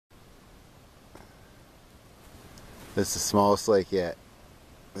This is the smallest lake yet.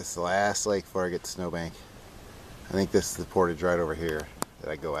 This is the last lake before I get to Snowbank. I think this is the portage right over here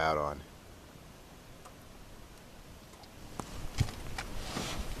that I go out on.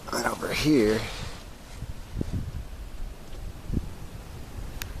 And over here,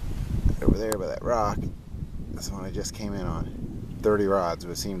 over there by that rock, that's the one I just came in on. 30 rods,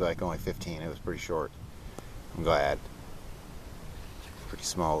 but it seemed like only 15. It was pretty short. I'm glad. Pretty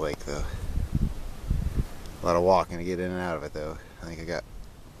small lake though. A lot of walking to get in and out of it though. I think I got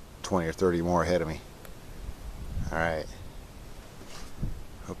 20 or 30 more ahead of me. Alright.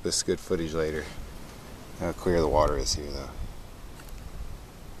 Hope this is good footage later. How clear the water is here though.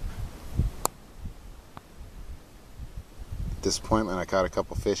 Disappointment, I caught a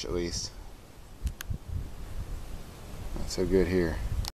couple fish at least. Not so good here.